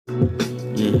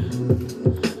Yeah.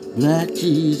 Black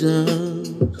Jesus.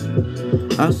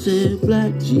 I said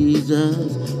black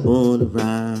Jesus. Born to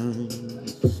rise.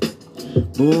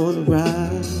 Born to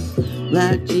rise.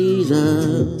 Black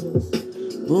Jesus.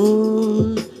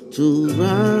 Born to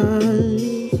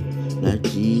rise. Black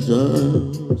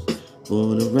Jesus.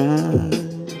 Born to rise.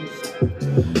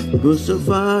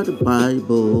 Crucify the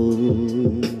Bible.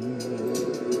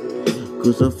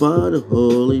 Crucify the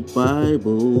Holy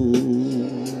Bible.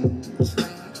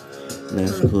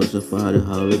 Let's crucify the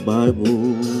Holy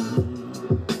Bible.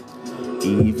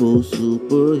 Evil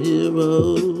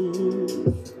superheroes.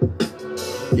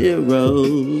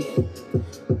 Heroes.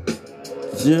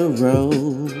 Zero.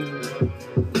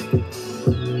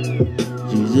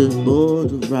 Jesus born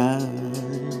to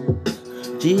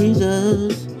rise.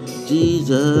 Jesus.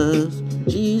 Jesus.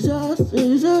 Jesus.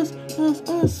 Jesus.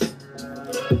 Us.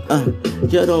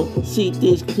 You don't see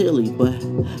things clearly, but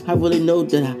I really know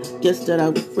that I guess that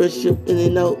I fresh up in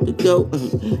and out to go.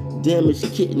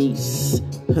 Damaged kidneys,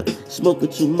 smoking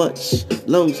too much,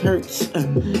 lungs hurts,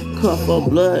 cough on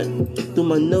blood through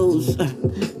my nose.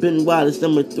 Ben Wallace,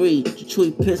 number 3,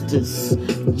 Detroit Pistons.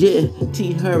 Yeah,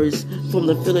 T. Harris from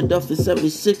the Philadelphia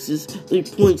 76ers. 3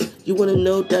 points. You wanna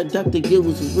know that Dr. Gill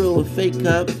was a real or fake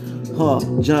cop?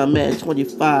 John Madden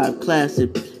 25,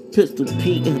 classic. Pistol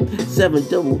Pete, 7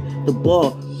 double the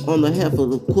ball on the half of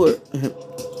the court,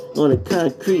 on the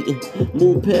concrete,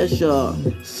 move past y'all.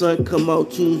 Sun come out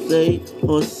Tuesday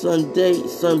or Sunday,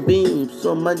 sunbeams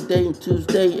on Monday and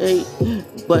Tuesday,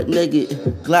 8, butt naked,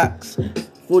 Glocks,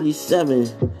 47,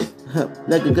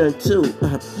 naked gun 2,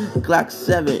 Glock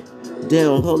 7,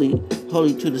 down holy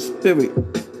to the spirit.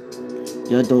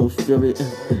 Y'all don't feel it.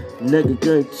 Naked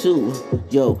gun 2.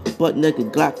 Yo, butt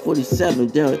naked Glock 47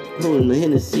 down holding the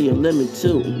Hennessy and lemon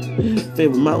 2.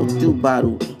 Favorite Mountain Dew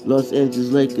bottle. Los Angeles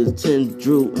Lakers 10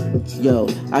 Drew. Yo,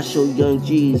 I show young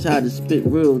G's how to spit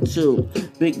real too.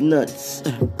 Big nuts.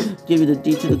 Give you the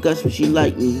D to the guts when she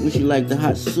like me. When she like the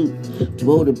hot soup.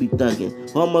 Roll to be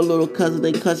thuggin'. All my little cousins,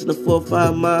 they cussing the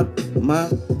 4-5 my.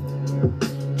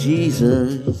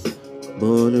 Jesus,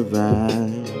 born to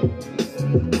ride.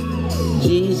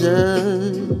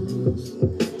 Jesus,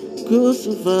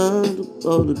 crucified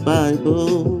on the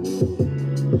Bible,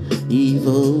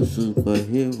 evil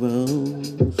superheroes.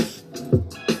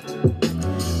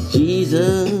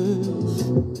 Jesus,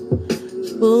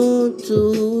 born to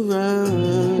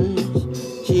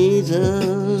rise.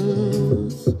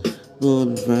 Jesus,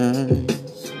 born to rise.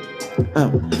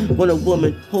 When a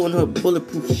woman holding her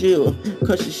bulletproof shield,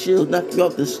 crush your shield, knock you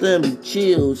off the slam, you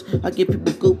chills. I get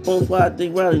people goosebumps while they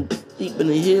riding deep in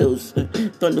the hills.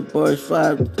 Thunderbirds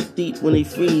fly deep when they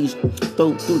freeze,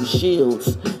 throw through the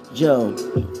shields. Yo,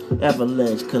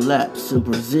 avalanche collapse in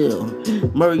Brazil.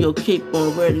 Mario cape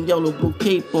on, red and yellow blue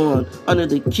cape on, under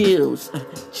the kills.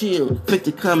 Chill, fake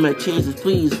the comment changes,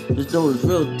 please. This though is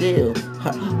real deal.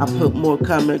 I put more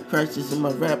comment crisis in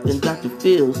my rap than Dr.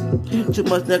 Phil's. Too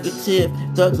much negative,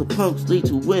 thugs or punks lead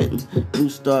to win. Blue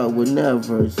Star will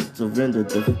never surrender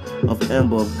of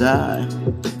ember of God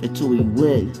until we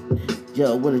win.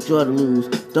 Yo, when it's joy to lose,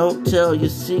 don't tell your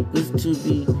secrets to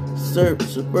be superb.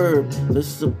 The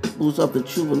symbols of the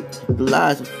truth, the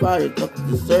lies of fire, up to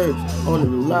deserves. Only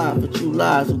the lie, but you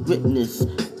lies a witness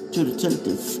to the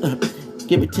sentence.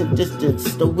 Give it to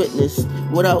distance, the witness,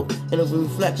 without any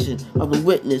reflection of a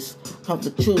witness of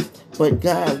the truth. But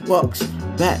God walks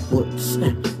backwards,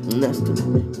 and that's the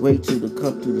way to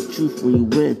come to the truth when you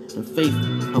win. The faith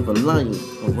of a lion,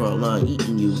 a raw lion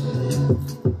eating you.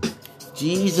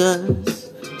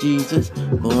 Jesus, Jesus,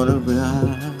 born to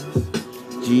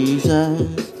rise.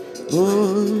 Jesus,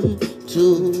 born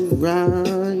to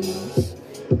rise.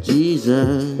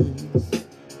 Jesus,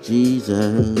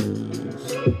 Jesus.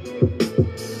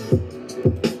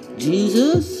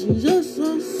 Jesus, Jesus,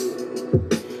 us.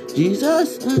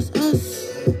 Jesus, us.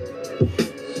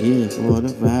 Yeah, born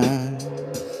to rise.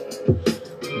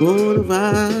 Born to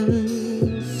rise.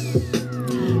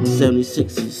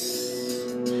 76ers.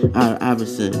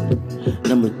 Iverson,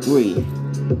 number 3.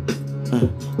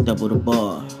 Double the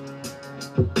bar.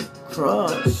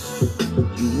 Cross.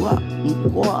 You up,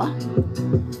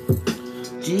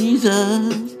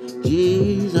 Jesus,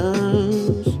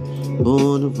 Jesus.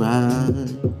 Born to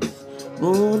rise.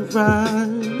 Born to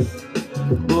rise,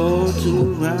 born to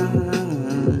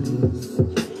rise.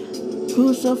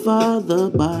 Crucify the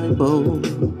Bible,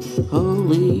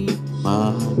 Holy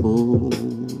Bible.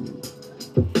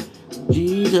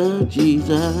 Jesus,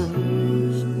 Jesus,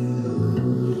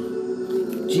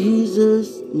 Jesus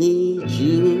needs